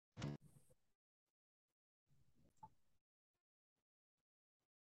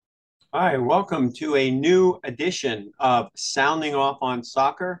Hi, welcome to a new edition of Sounding Off on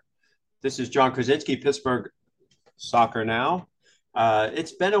Soccer. This is John Krasinski, Pittsburgh Soccer Now.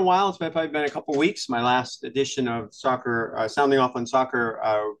 It's been a while. It's probably been a couple weeks. My last edition of Soccer, Sounding Off on Soccer.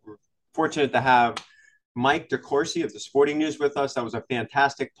 We're fortunate to have Mike DeCourcy of the Sporting News with us. That was a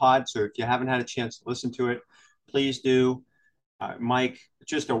fantastic pod. So if you haven't had a chance to listen to it, please do. Mike,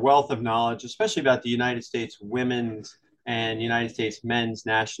 just a wealth of knowledge, especially about the United States women's and United States men's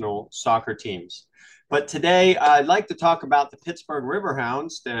national soccer teams. But today, I'd like to talk about the Pittsburgh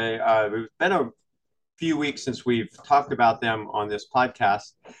Riverhounds. It's been a few weeks since we've talked about them on this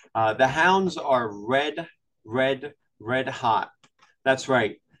podcast. The Hounds are red hot. That's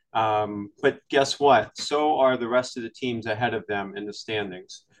right. But guess what? So are the rest of the teams ahead of them in the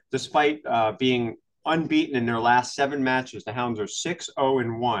standings. Despite being unbeaten in their last 7 matches, the Hounds are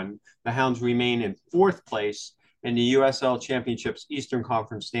 6-0-1. The Hounds remain in fourth place in the USL Championship's Eastern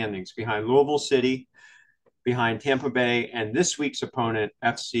Conference standings, behind Louisville City, behind Tampa Bay, and this week's opponent,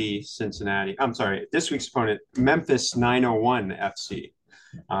 FC Cincinnati. I'm sorry, this week's opponent, Memphis 901 FC.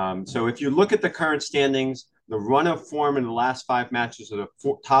 So if you look at the current standings, the run of form in the last 5 matches of the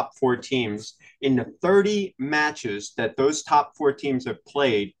top four teams, in the 30 matches that those top four teams have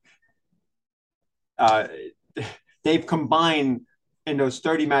played, uh, they've combined in those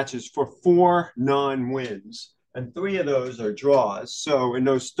 30 matches for 4 non-wins, and 3 of those are draws. So in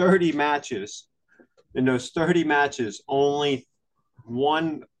those 30 matches, only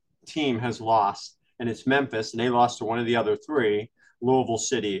one team has lost, and it's Memphis, and they lost to one of the other three, Louisville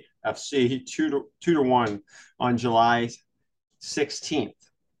City FC, 2-1 on July 16th.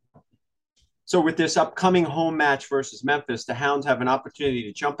 So with this upcoming home match versus Memphis, the Hounds have an opportunity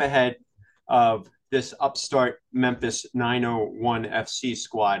to jump ahead of this upstart Memphis 901 FC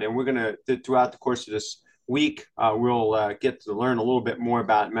squad. And we're going to, throughout the course of this week, we'll get to learn a little bit more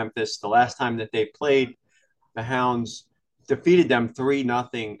about Memphis. The last time that they played, the Hounds defeated them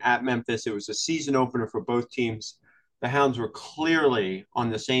 3-0 at Memphis. It was a season opener for both teams. The Hounds were clearly on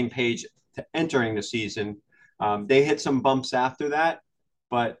the same page to entering the season. They hit some bumps after that,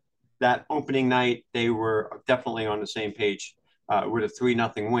 but that opening night, they were definitely on the same page with a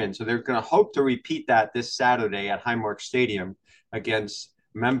 3-0 win. So they're going to hope to repeat that this Saturday at Highmark Stadium against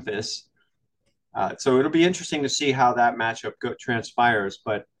Memphis. So it'll be interesting to see how that matchup transpires.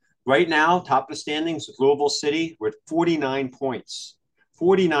 But right now, top of the standings with Louisville City with 49 points.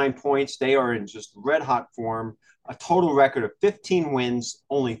 49 points. They are in just red hot form. A total record of 15 wins,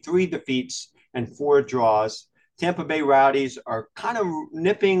 only 3 defeats, and 4 draws. Tampa Bay Rowdies are kind of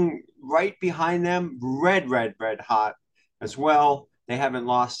nipping right behind them, red hot as well. They haven't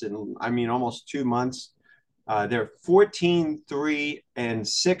lost in, almost 2 months. They're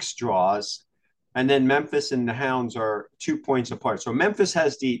 14-3-6 draws. And then Memphis and the Hounds are 2 points apart. So Memphis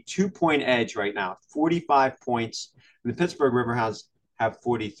has the 2 point edge right now, 45 points. And the Pittsburgh Riverhounds have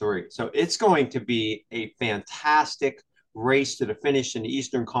 43. So it's going to be a fantastic race to the finish in the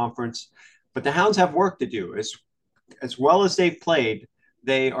Eastern Conference. But the Hounds have work to do. As well as they've played,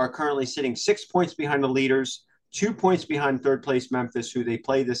 they are currently sitting 6 points behind the leaders, 2 points behind third place Memphis, who they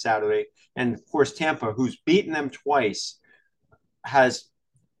play this Saturday. And of course, Tampa, who's beaten them twice, has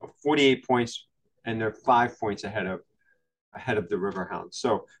 48 points, and they're 5 points ahead of the Riverhounds.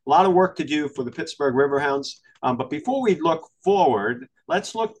 So a lot of work to do for the Pittsburgh Riverhounds. But before we look forward,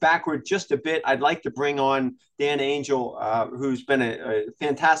 let's look backward just a bit. I'd like to bring on Dan Angell, who's been a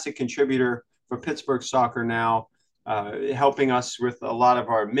fantastic contributor for Pittsburgh Soccer Now, helping us with a lot of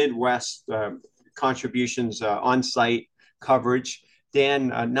our Midwest contributions, on-site coverage. Dan,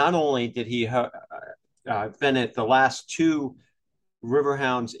 not only did he been at the last 2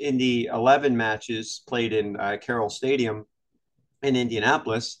 Riverhounds Indy 11 matches played in Carroll Stadium in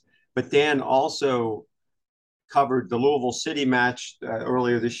Indianapolis, but Dan also covered the Louisville City match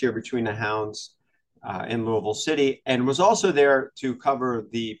earlier this year between the Hounds and Louisville City, and was also there to cover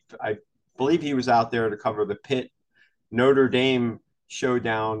I believe he was out there to cover the Pitt Notre Dame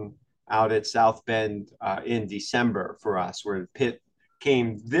showdown out at South Bend in December for us, where Pitt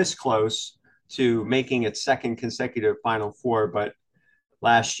came this close to making its second consecutive Final Four. But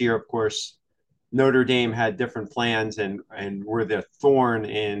last year, of course, Notre Dame had different plans and were the thorn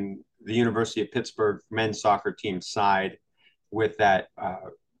in the University of Pittsburgh men's soccer team's side with that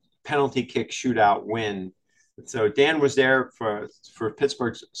penalty kick shootout win. So Dan was there for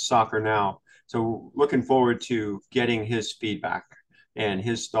Pittsburgh Soccer Now. So looking forward to getting his feedback and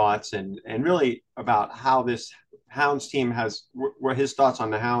his thoughts and really about how this Hounds team what his thoughts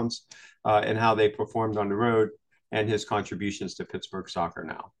on the Hounds and how they performed on the road and his contributions to Pittsburgh Soccer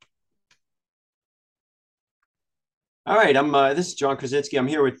Now. All right, this is John Krasinski. I'm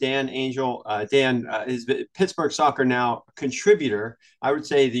here with Dan Angell. Dan is Pittsburgh Soccer Now contributor. I would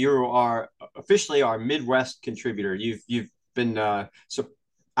say that you are officially our Midwest contributor. You've been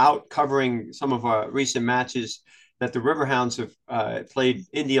out covering some of our recent matches that the Riverhounds have played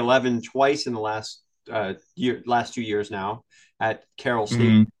Indy 11 twice in the last 2 years now at Carroll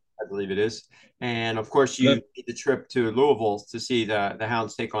Stadium, hmm I believe it is. And of course, you Yep. made the trip to Louisville to see the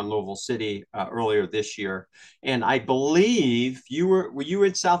Hounds take on Louisville City earlier this year. And I believe were you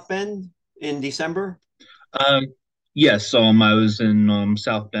in South Bend in December? Um, yes, I was in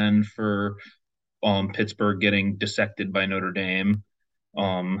South Bend for Pittsburgh getting dissected by Notre Dame.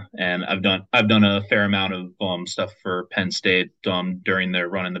 And I've done a fair amount of stuff for Penn State during their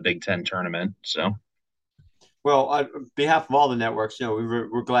run in the Big Ten tournament. So Well, on behalf of all the networks,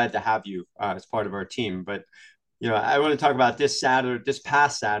 we're glad to have you as part of our team. But I want to talk about this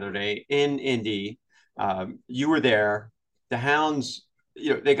past Saturday in Indy. You were there. The Hounds,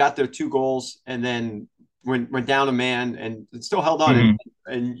 they got their 2 goals and then went down a man and still held on. mhm.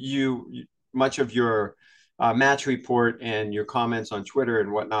 And much of your match report and your comments on Twitter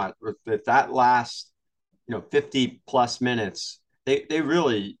and whatnot, that last 50 plus minutes, they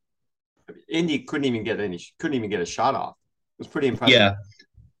really Indy couldn't even get a shot off. It was pretty impressive. Yeah,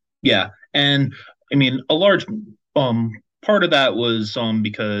 yeah, and I mean a large um part of that was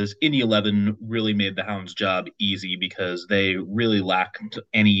because Indy 11 really made the Hounds' job easy because they really lacked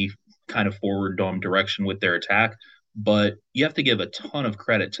any kind of forward direction with their attack. But you have to give a ton of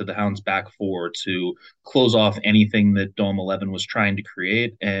credit to the Hounds' back four to close off anything that Dome 11 was trying to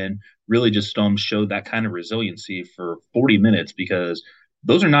create and really just showed that kind of resiliency for 40 minutes because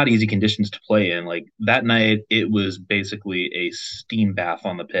those are not easy conditions to play in. Like that night, it was basically a steam bath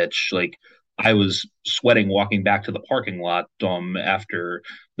on the pitch. Like I was sweating walking back to the parking lot after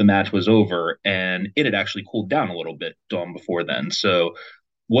the match was over, and it had actually cooled down a little bit before then. So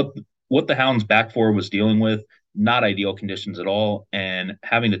what what the Hounds back four was dealing with, not ideal conditions at all, and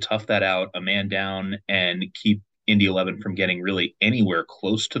having to tough that out, a man down, and keep Indy 11 from getting really anywhere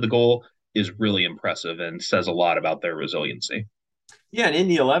close to the goal is really impressive and says a lot about their resiliency. Yeah, and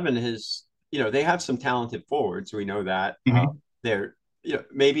Indy 11 they have some talented forwards. We know that. Mm-hmm. They're,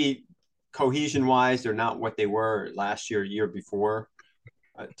 maybe cohesion wise, they're not what they were last year before.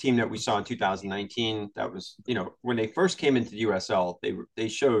 A team that we saw in 2019 that was, when they first came into the USL,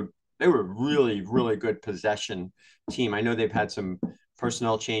 they were really, really good possession team. I know they've had some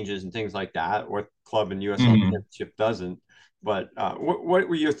personnel changes and things like that. What club in USL Mm-hmm. Championship doesn't? But what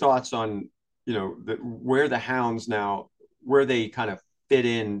were your thoughts on, where the Hounds now, where they kind of fit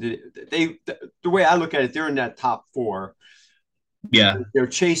in? The way I look at it, they're in that top four. Yeah. They're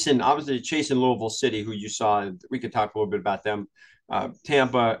obviously chasing Louisville City, who you saw. We could talk a little bit about them,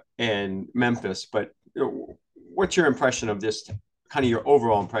 Tampa and Memphis. But what's your impression of this? Kind of your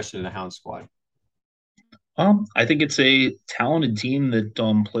overall impression of the Hound squad? I think it's a talented team that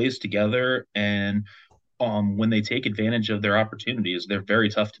plays together, and when they take advantage of their opportunities, they're very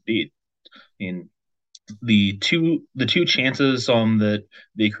tough to beat. I mean, the two chances that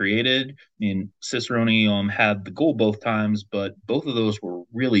they created, I mean, Cicerone had the goal both times, but both of those were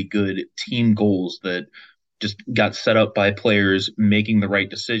really good team goals that just got set up by players making the right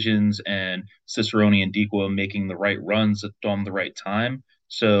decisions and Cicerone and Dequa making the right runs at the right time.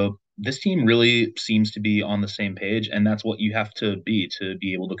 So this team really seems to be on the same page, and that's what you have to be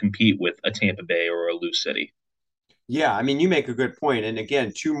able to compete with a Tampa Bay or a Lou City. Yeah, I mean, you make a good point. And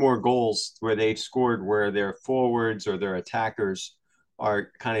again, 2 more goals where they've scored where their forwards or their attackers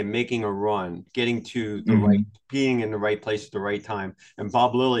are kind of making a run, getting to the right, Mm-hmm. being in the right place at the right time. And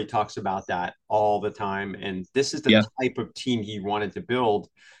Bob Lilly talks about that all the time. And this is the Yeah, type of team he wanted to build.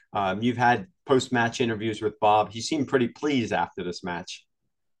 You've had post-match interviews with Bob. He seemed pretty pleased after this match,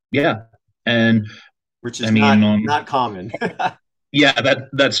 yeah, and which I is mean, not common. yeah,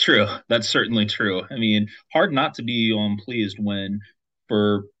 that's true. That's certainly true. I mean, hard not to be pleased when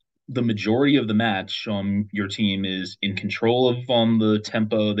for the majority of the match, your team is in control of the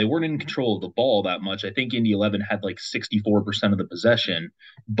tempo. They weren't in control of the ball that much. I think Indy 11 had like 64% of the possession,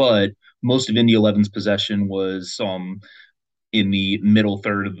 but most of Indy 11's possession was in the middle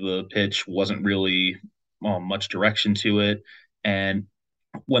third of the pitch, wasn't really much direction to it. And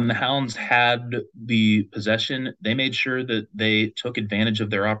when the Hounds had the possession, they made sure that they took advantage of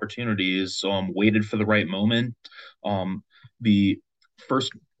their opportunities, waited for the right moment. Um, the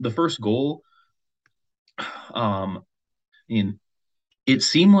the first goal, in it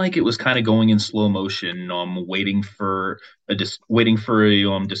seemed like it was kind of going in slow motion, waiting for a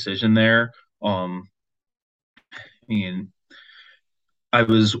decision there. I mean, I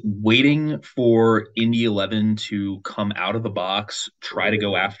was waiting for Indy 11 to come out of the box, try to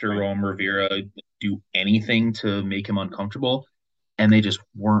go after Right. Rivera, do anything to make him uncomfortable, and they just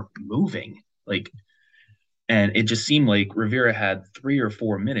weren't moving. And it just seemed like Rivera had 3 or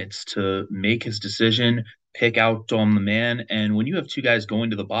 4 minutes to make his decision, pick out the man. And when you have two guys going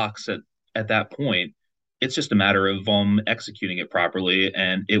to the box at that point, it's just a matter of executing it properly.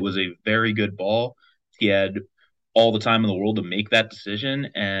 And it was a very good ball. He had all the time in the world to make that decision,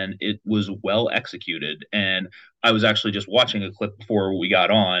 and it was well executed. And I was actually just watching a clip before we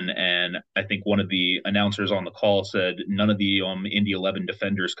got on, and I think one of the announcers on the call said none of the Indy 11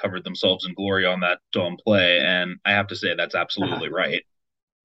 defenders covered themselves in glory on that play, and I have to say that's absolutely right.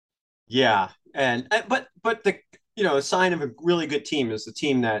 Yeah, and but the a sign of a really good team is the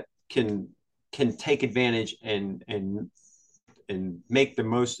team that can take advantage and make the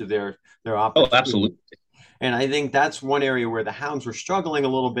most of their Oh, absolutely. opportunity. And I think that's one area where the Hounds were struggling a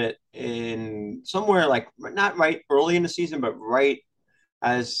little bit in somewhere like not right early in the season, but right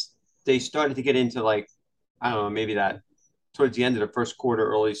as they started to get into like I don't know, maybe that towards the end of the first quarter,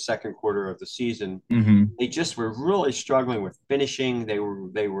 early second quarter of the season, Mm-hmm. they just were really struggling with finishing. They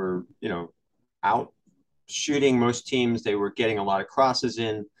were out shooting most teams. They were getting a lot of crosses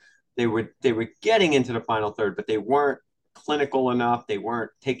in. They were getting into the final third, but they weren't clinical enough. They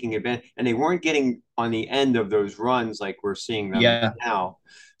weren't taking advantage, and they weren't getting on the end of those runs like we're seeing them Yeah. now.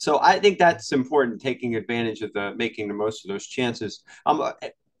 So I think that's important, taking advantage of the making the most of those chances.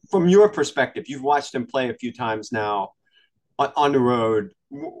 From your perspective, you've watched them play a few times now on the road.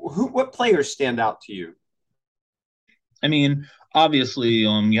 What players stand out to you? I mean, obviously,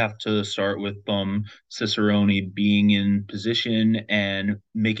 you have to start with Cicerone being in position and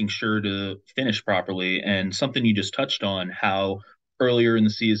making sure to finish properly. And something you just touched on, how earlier in the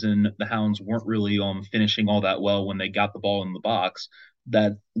season the Hounds weren't really finishing all that well when they got the ball in the box.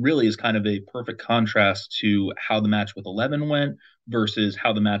 That really is kind of a perfect contrast to how the match with 11 went versus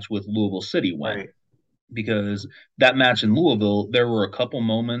how the match with Louisville City went, Right. because that match in Louisville, there were a couple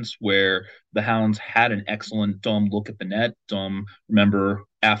moments where the Hounds had an excellent look at the net. Remember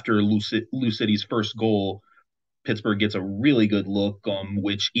after Lou City's first goal, Pittsburgh gets a really good look,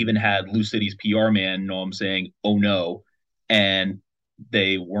 which even had Lou City's PR man saying, "Oh no," and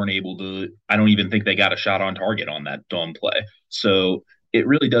they weren't able to. I don't even think they got a shot on target on that play. So it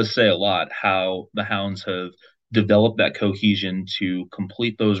really does say a lot how the Hounds have developed that cohesion to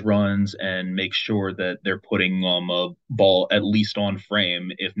complete those runs and make sure that they're putting a ball at least on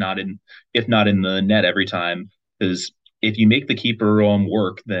frame, if not in the net every time. Because if you make the keeper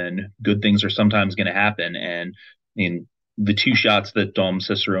work, then good things are sometimes going to happen. And in the two shots that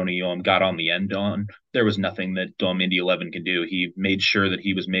Cicerone got on the end on, there was nothing that Indy 11 could do. He made sure that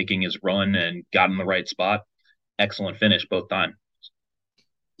he was making his run and got in the right spot. Excellent finish both times.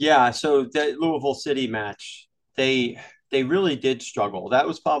 Yeah, so that Louisville City match, they they really did struggle. That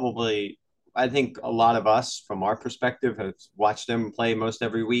was probably, I think, a lot of us from our perspective have watched them play most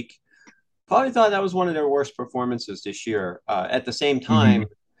every week. Probably thought that was one of their worst performances this year. At the same time,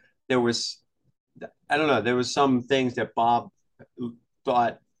 Mm-hmm. there was, I don't know, there was some things that Bob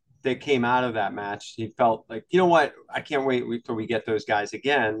thought that came out of that match. He felt like, you know what, I can't wait till we get those guys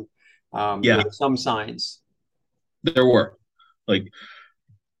again. There Yeah, were some signs. there were. Like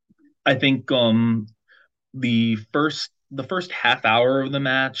I think the first half hour of the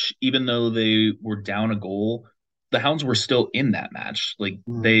match, even though they were down a goal, the Hounds were still in that match. Like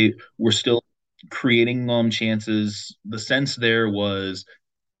Mm. they were still creating chances. The sense there was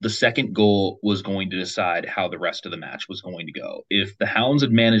the second goal was going to decide how the rest of the match was going to go. If the Hounds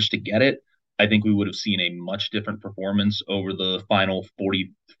had managed to get it, I think we would have seen a much different performance over the final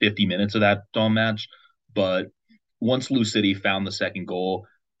 40, 50 minutes of that match. But once Lou City found the second goal,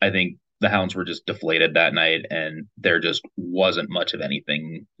 I think the Hounds were just deflated that night, and there just wasn't much of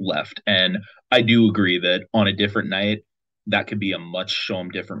anything left. And I do agree that on a different night, that could be a much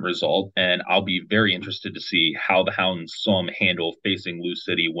different result. And I'll be very interested to see how the Hounds handle facing Lou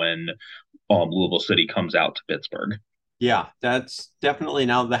City when Louisville City comes out to Pittsburgh. Yeah, that's definitely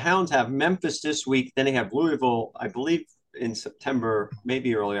now the Hounds have Memphis this week. Then they have Louisville, I believe, in September,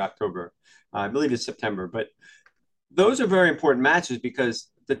 maybe early October. I believe it's September. But those are very important matches because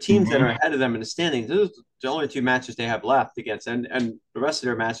the teams that are Mm-hmm. ahead of them in the standings, those are the only two matches they have left against, and the rest of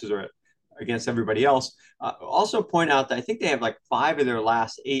their matches are against everybody else. Also, point out that I think they have like five of their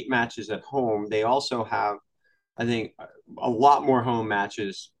last eight matches at home. They also have, I think, a lot more home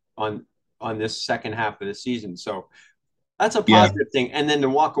matches on this second half of the season. So that's a Yeah. positive thing. And then to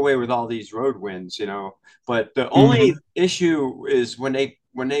walk away with all these road wins. But the only Mm-hmm. issue is when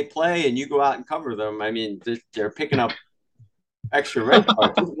they play and you go out and cover them. I mean, they're picking up extra red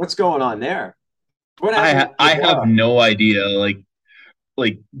card. What's going on there? What happened with I have Guevara? no idea.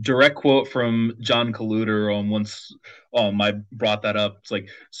 Like direct quote from John Kaluder on once I brought that up. It's like,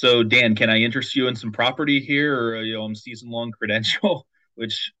 so Dan, can I interest you in some property here or season long credential?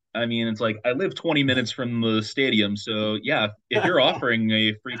 Which I mean, it's like I live 20 minutes from the stadium, so yeah, if you're offering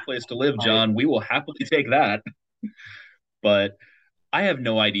a free place to live, Right. John, we will happily take that. But I have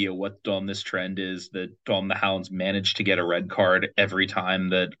no idea what this trend is that the Hounds manage to get a red card every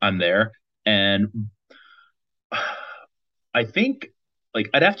time that I'm there, and I think like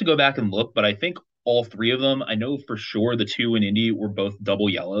I'd have to go back and look, but I think all three of them, I know for sure the two in Indy were both double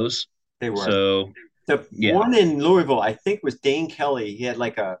yellows. They were. So The yeah, one in Louisville, I think, was Dane Kelly. He had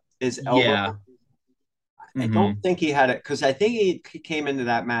like his elbow. yeah, I don't hmm think he had it because I think he came into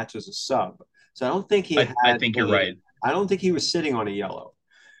that match as a sub. So I don't think he I had think you're a. right. I don't think he was sitting on a yellow.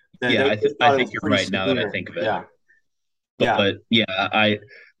 Yeah, They I thought it think was you're pretty right now that I severe. think of it. Yeah, yeah. But yeah,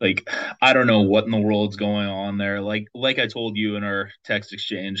 like I don't know what in the world's going on there. Like I told you in our text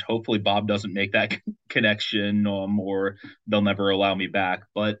exchange, hopefully Bob doesn't make that connection, or they'll never allow me back.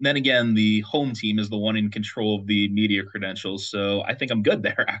 But then again, the home team is the one in control of the media credentials, so I think I'm good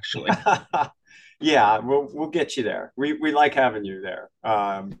there actually. Yeah, we'll get you there. We like having you there.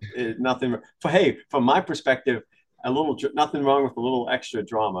 Nothing for hey, from my perspective, nothing wrong with a little extra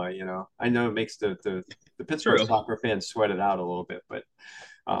drama. I know it makes the Pittsburgh True. soccer fans sweat it out a little bit, but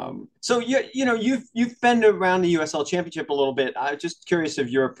so you've been around the USL Championship a little bit. I'm just curious of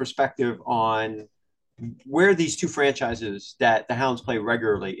your perspective on where these two franchises that the Hounds play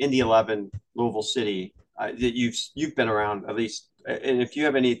regularly, Indy 11, Louisville City, that you've been around at least, and if you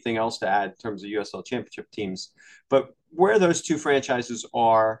have anything else to add in terms of USL Championship teams, but where those two franchises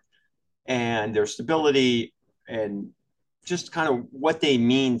are and their stability and just kind of what they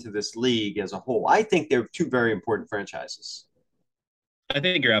mean to this league as a whole. I think they're two very important franchises. I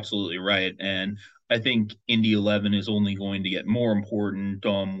think you're absolutely right, and I think Indy 11 is only going to get more important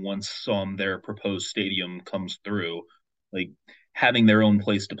once their proposed stadium comes through. Like having their own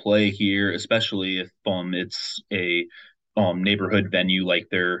place to play here, especially if it's a neighborhood venue like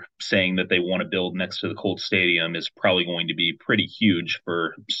they're saying that they want to build next to the Colts Stadium, is probably going to be pretty huge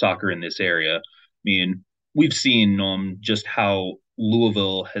for soccer in this area. I mean, we've seen just how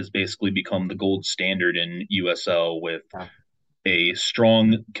Louisville has basically become the gold standard in USL with Yeah. a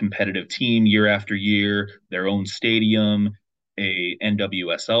strong competitive team year after year, their own stadium, a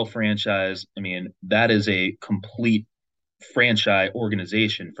NWSL franchise. I mean, that is a complete franchise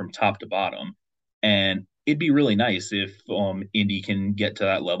organization from top to bottom. And it'd be really nice if Indy can get to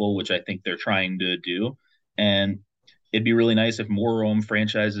that level, which I think they're trying to do. And it'd be really nice if more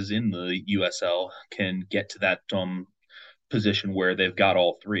franchises in the USL can get to that position where they've got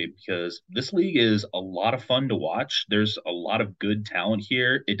all three, because this league is a lot of fun to watch. There's a lot of good talent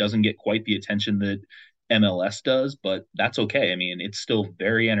here. It doesn't get quite the attention that MLS does, but that's okay. I mean, it's still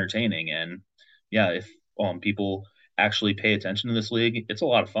very entertaining. And yeah, if people actually pay attention to this league, it's a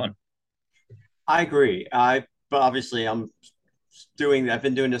lot of fun. I agree. But obviously I've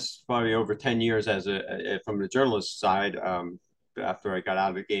been doing this probably over 10 years from the journalist side, after I got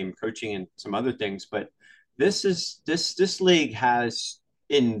out of the game coaching and some other things. But this league has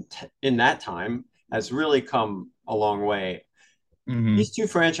in that time has really come a long way. Mm-hmm. These two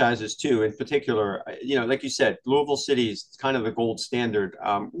franchises too, in particular, like you said, Louisville City is kind of the gold standard.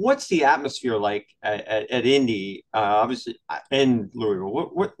 What's the atmosphere like at Indy, obviously, in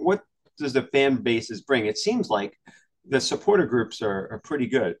Louisville? What does the fan bases bring? It seems like the supporter groups are pretty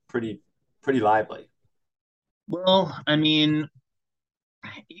good, pretty lively. Well, I mean,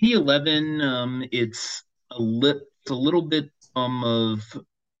 Indy 11, it's a little bit of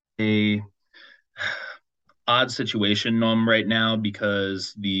a odd situation right now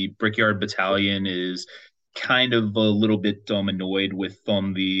because the Brickyard Battalion is kind of a little bit annoyed with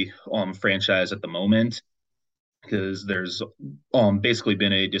the franchise at the moment, because there's basically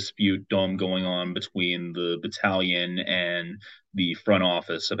been a dispute going on between the battalion and the front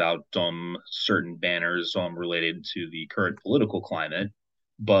office about certain banners related to the current political climate.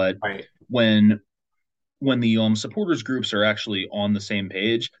 But Right. when the supporters groups are actually on the same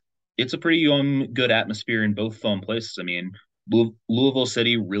page, it's a pretty good atmosphere in both places. I mean, Louisville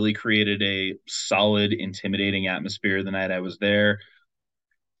City really created a solid, intimidating atmosphere the night I was there.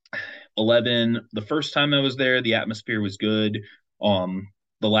 11, the first time I was there, the atmosphere was good.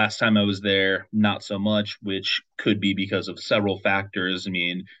 The last time I was there, not so much, which could be because of several factors. I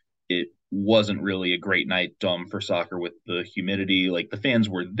mean, it wasn't really a great night for soccer with the humidity. Like the fans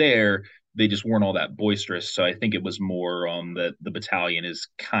were there, they just weren't all that boisterous. So I think it was more that the battalion is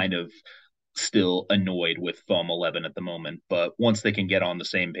kind of still annoyed with 11 at the moment. But once they can get on the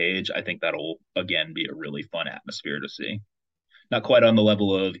same page, I think that'll again be a really fun atmosphere to see. Not quite on the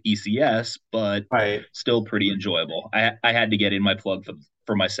level of ECS, but Right. still pretty enjoyable. I had to get in my plug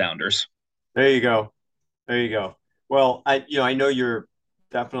for my Sounders. There you go. There you go. Well, I know you're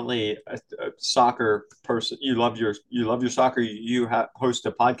definitely a soccer person. You love your soccer. You host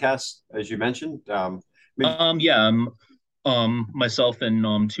a podcast, as you mentioned. Yeah, myself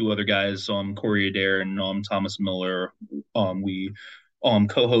and two other guys, Corey Adair and Thomas Miller, we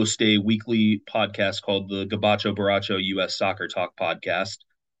co-host a weekly podcast called the Gabacho Baracho U.S. Soccer Talk podcast,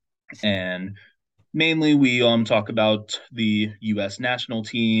 and mainly we talk about the U.S. national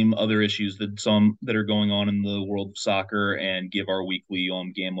team, other issues that are going on in the world of soccer, and give our weekly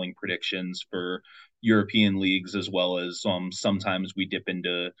gambling predictions for European leagues, as well as sometimes we dip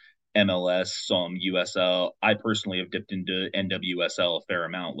into MLS, USL. I personally have dipped into NWSL a fair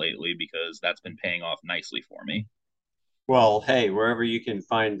amount lately because that's been paying off nicely for me. well, hey, wherever you can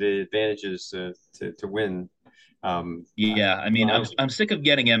find the advantages to win. Yeah, I mean, I, I'm sick of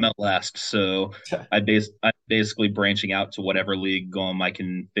getting ML so I'm basically branching out to whatever league I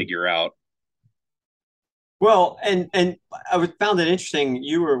can figure out. Well, and found it interesting.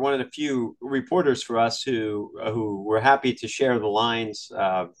 You were one of the few reporters for us who were happy to share the lines,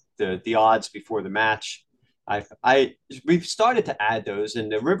 the odds before the match. We've started to add those,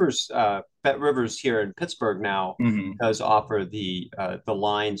 and the Rivers Bet Rivers here in Pittsburgh now Hmm. does offer the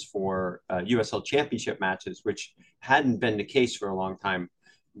lines for USL Championship matches, which hadn't been the case for a long time.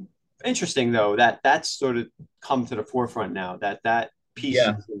 Interesting though that that's sort of come to the forefront now that piece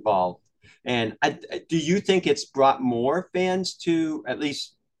Yeah, is involved. And do you think it's brought more fans to at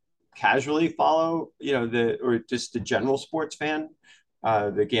least casually follow, the or just the general sports fan,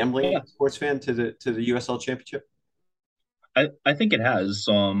 the gambling yeah. sports fan to the USL Championship? I think it has.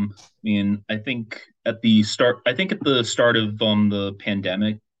 I mean, I think at the start of the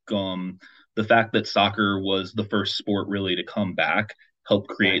pandemic, um, the fact that soccer was the first sport really to come back helped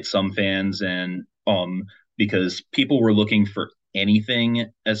Right. create some fans, and because people were looking for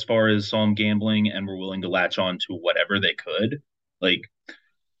anything as far as gambling and were willing to latch on to whatever they could. Like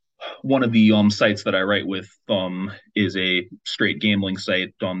one of the sites that I write with is a straight gambling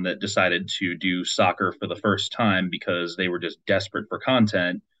site that decided to do soccer for the first time because they were just desperate for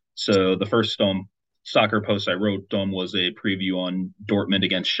content. So the first soccer post I wrote was a preview on Dortmund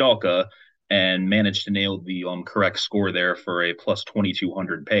against Schalke and managed to nail the correct score there for a plus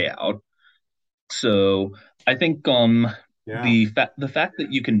 2200 payout. So I think Yeah. the fact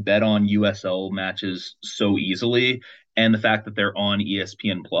that you can bet on USL matches so easily and the fact that they're on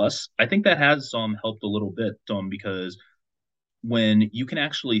ESPN Plus, I think that has helped a little bit because when you can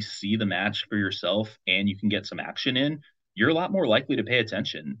actually see the match for yourself and you can get some action in, you're a lot more likely to pay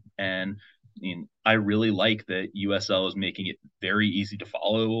attention. And I mean, I really like that USL is making it very easy to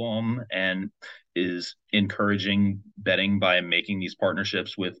follow and is encouraging betting by making these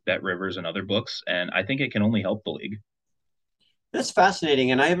partnerships with Bet Rivers and other books. And I think it can only help the league. That's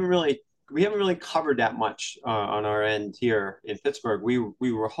fascinating, and we haven't really covered that much on our end here in Pittsburgh.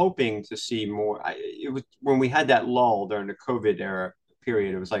 We were hoping to see more. It was when we had that lull during the COVID era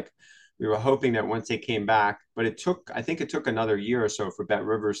period. It was like we were hoping that once they came back, but I think it took another year or so for Bet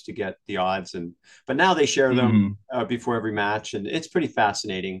Rivers to get the odds, but now they share them Mm-hmm. before every match, and it's pretty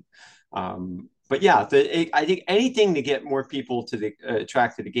fascinating. But yeah, I think anything to get more people to the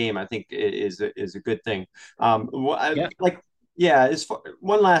attract to the game, I think is a good thing. Yeah. Like yeah,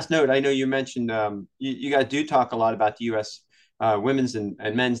 one last note, I know you mentioned you guys do talk a lot about the U.S. Women's and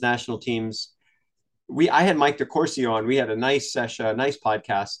men's national teams. I had Mike DeCourcy on. We had a nice session, a nice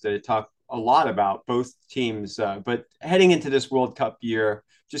podcast to talk a lot about both teams. But heading into this World Cup year,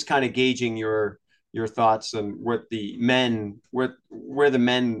 just kind of gauging your thoughts on where the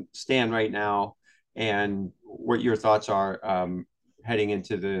men stand right now, and what your thoughts are heading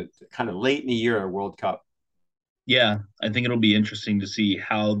into the kind of late in the year World Cup. Yeah, I think it'll be interesting to see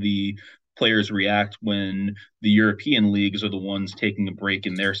how the players react when the European leagues are the ones taking a break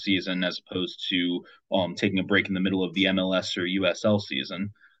in their season as opposed to taking a break in the middle of the MLS or USL season.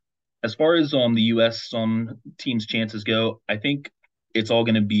 As far as the US team's chances go, I think it's all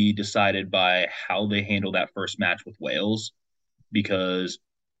going to be decided by how they handle that first match with Wales because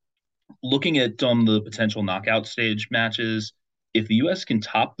looking at the potential knockout stage matches, if the U.S. can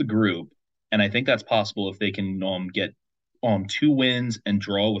top the group, and I think that's possible if they can get two wins and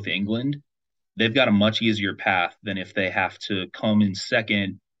draw with England, they've got a much easier path than if they have to come in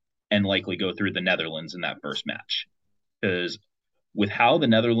second and likely go through the Netherlands in that first match. Because with how the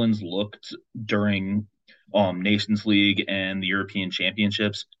Netherlands looked during Nations League and the European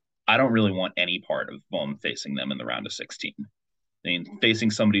Championships, I don't really want any part of facing them in the round of 16. I mean,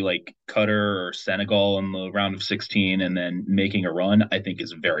 facing somebody like Qatar or Senegal in the round of 16 and then making a run, I think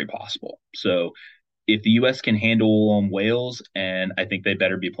is very possible. So if the U.S. can handle Wales, and I think they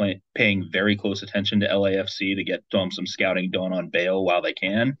better be paying very close attention to LAFC to get some scouting done on Bale while they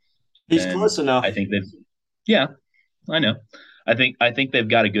can, He's then close enough. I think they've, yeah, I know. I think they've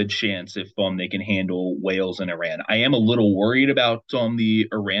got a good chance if they can handle Wales and Iran. I am a little worried about the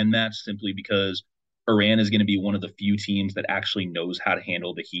Iran match simply because Iran is going to be one of the few teams that actually knows how to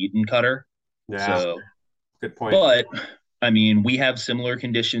handle the heat in Qatar. Yeah, So, good point. but I mean, we have similar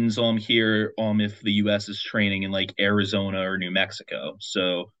conditions here if the US is training in like Arizona or New Mexico.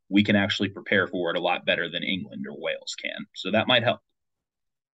 So we can actually prepare for it a lot better than England or Wales can. So that might help.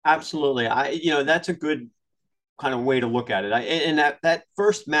 Absolutely. That's a good kind of way to look at it. And that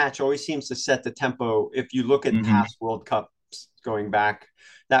first match always seems to set the tempo. If you look at Mm-hmm. past World Cups going back,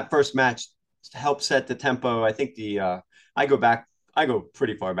 that first match helped set the tempo. I think I go back, I go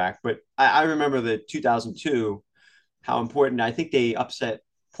pretty far back, but I remember the 2002, how important. I think they upset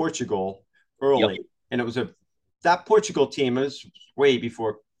Portugal Yep. early, and it was that Portugal team was way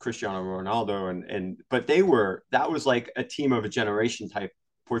before Cristiano Ronaldo, and but that was like a team of a generation type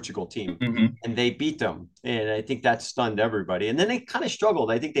Portugal team, Mm-hmm. and they beat them, and I think that stunned everybody. And then they kind of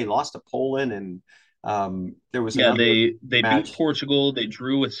struggled. I think they lost to Poland, and there was Yeah, another they beat match, Portugal, they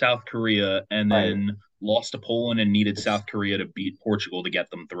drew with South Korea, and right? then lost to Poland and needed South Korea to beat Portugal to get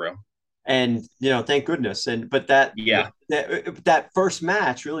them through. And thank goodness. And but that Yeah. that first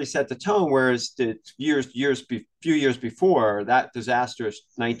match really set the tone, whereas the few years before, that disastrous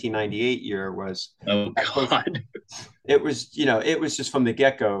 1998 year was Oh that first. God. It was just from the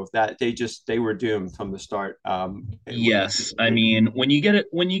get-go that they were doomed from the start. It was, Yes, I mean when you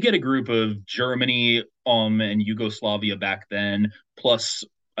get a group of Germany and Yugoslavia back then plus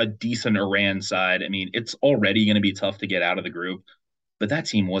a decent Iran side, I mean it's already going to be tough to get out of the group, but that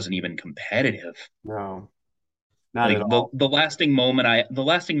team wasn't even competitive. no, not at Like the all. the lasting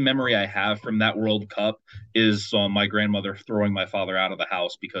memory I have from that World Cup is my grandmother throwing my father out of the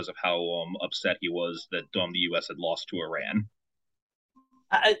house because of how upset he was that the U.S. had lost to Iran.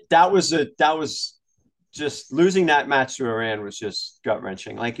 That was just losing that match to Iran was just gut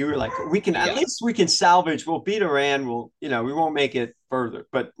wrenching. Like you were like, at Yeah, least we can salvage. We'll beat Iran. We won't make it further,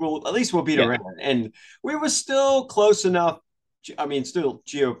 but at least we'll beat yeah, Iran. And we were still close enough. I mean, still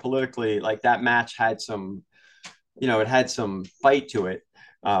geopolitically, like that match had some, it had some fight to it.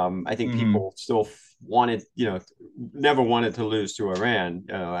 I think hmm people still wanted, never wanted to lose to Iran,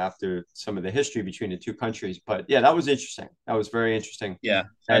 after some of the history between the two countries. But yeah, that was interesting. That was very interesting. yeah.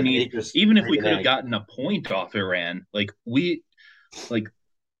 I That they mean, just even if laid we an could have egg. gotten a point off Iran, like we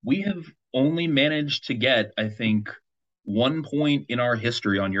have only managed to get, I think, 1 point in our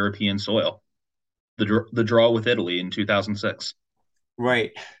history on European soil. The draw with Italy in 2006.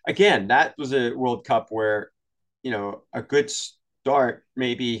 Right. Again, that was a World Cup where, a good start,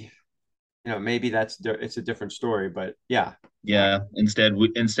 maybe it's a different story, but yeah. Yeah. Instead,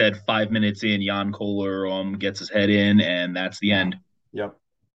 5 minutes in, Jan Kohler gets his head in, and that's the Yeah. end. Yep.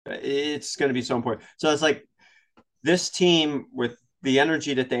 It's going to be so important. So it's like this team with the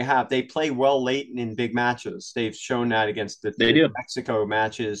energy that they have, they play well late in big matches. They've shown that against They the do. Mexico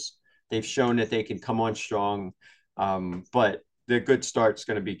matches. They've shown that they can come on strong. But the good start's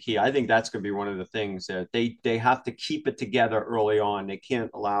going to be key. I think that's going to be one of the things that they have to keep it together early on. They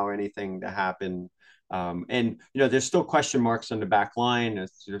can't allow anything to happen. And there's still question marks on the back line.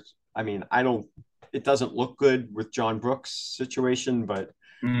 It's just, I mean, I don't. It doesn't look good with John Brooks' situation, but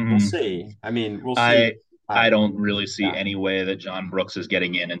we'll hmm see. I mean, we'll see. I I don't really see Yeah, any way that John Brooks is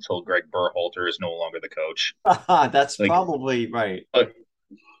getting in until Greg Berhalter is no longer the coach. that's Like probably right. uh,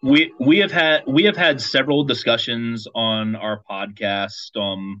 we have had several discussions on our podcast,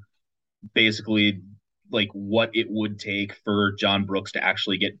 basically like what it would take for John Brooks to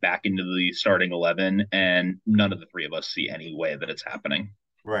actually get back into the starting 11, and none of the three of us see any way that it's happening.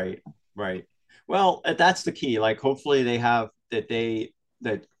 Right, right. Well, that's the key. Like, hopefully, that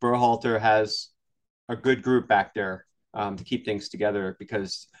Berhalter has a good group back there, to keep things together,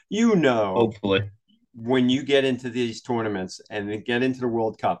 because Hopefully. when you get into these tournaments and then get into the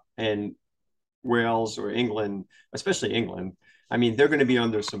World Cup and Wales or England, especially England, I mean, they're going to be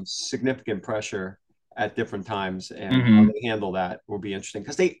under some significant pressure at different times, and how hmm they handle that will be interesting,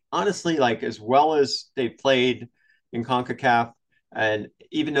 because they honestly, like, as well as they played in CONCACAF, and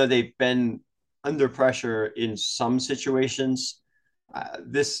even though they've been under pressure in some situations,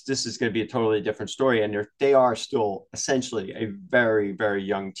 this is going to be a totally different story, and they are still essentially a very, very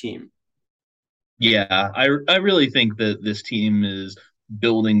young team. Yeah, I really think that this team is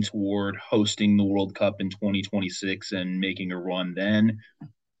building toward hosting the World Cup in 2026 and making a run then.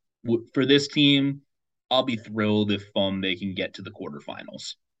 For this team, I'll be thrilled if they can get to the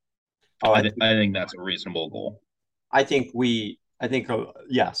quarterfinals. Oh, I think that's a reasonable goal.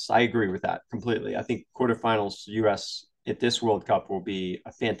 yes, I agree with that completely. I think quarterfinals US at this World Cup will be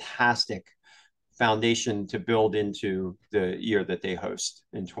a fantastic foundation to build into the year that they host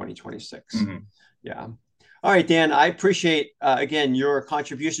in 2026. Mm-hmm. Yeah. All right, Dan, I appreciate, again, your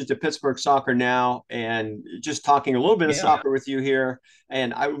contribution to Pittsburgh soccer now and just talking a little bit of Yeah. soccer with you here.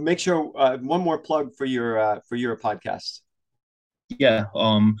 And I will make sure one more plug for your podcast. Yeah,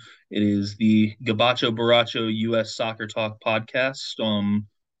 it is the Gabacho Baracho U.S. Soccer Talk podcast.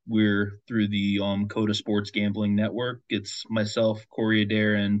 We're through the Coda Sports Gambling Network. It's myself, Corey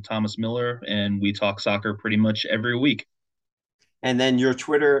Adair, and Thomas Miller, and we talk soccer pretty much every week. And then your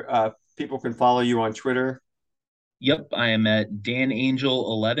Twitter, people can follow you on Twitter. Yep, I am at Dan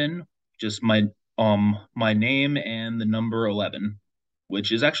Angell 11, just my name and the number 11,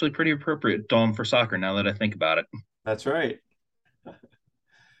 which is actually pretty appropriate for soccer now that I think about it. That's right.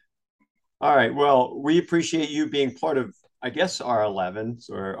 All right. Well, we appreciate you being part of, I guess, our 11s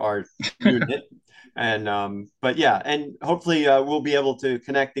or our unit. And but yeah, and hopefully we'll be able to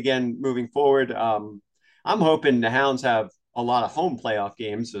connect again moving forward. I'm hoping the Hounds have a lot of home playoff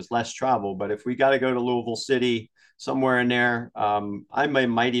games. There's less travel, but if we got to go to Louisville City, somewhere in there,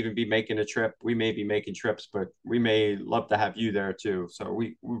 might even be making a trip. We may be making trips, but we may love to have you there too. So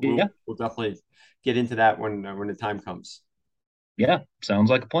Yeah, we'll definitely get into that when the time comes. yeah, sounds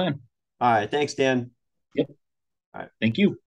like a plan. All right. Thanks, Dan. Yep. All right. Thank you.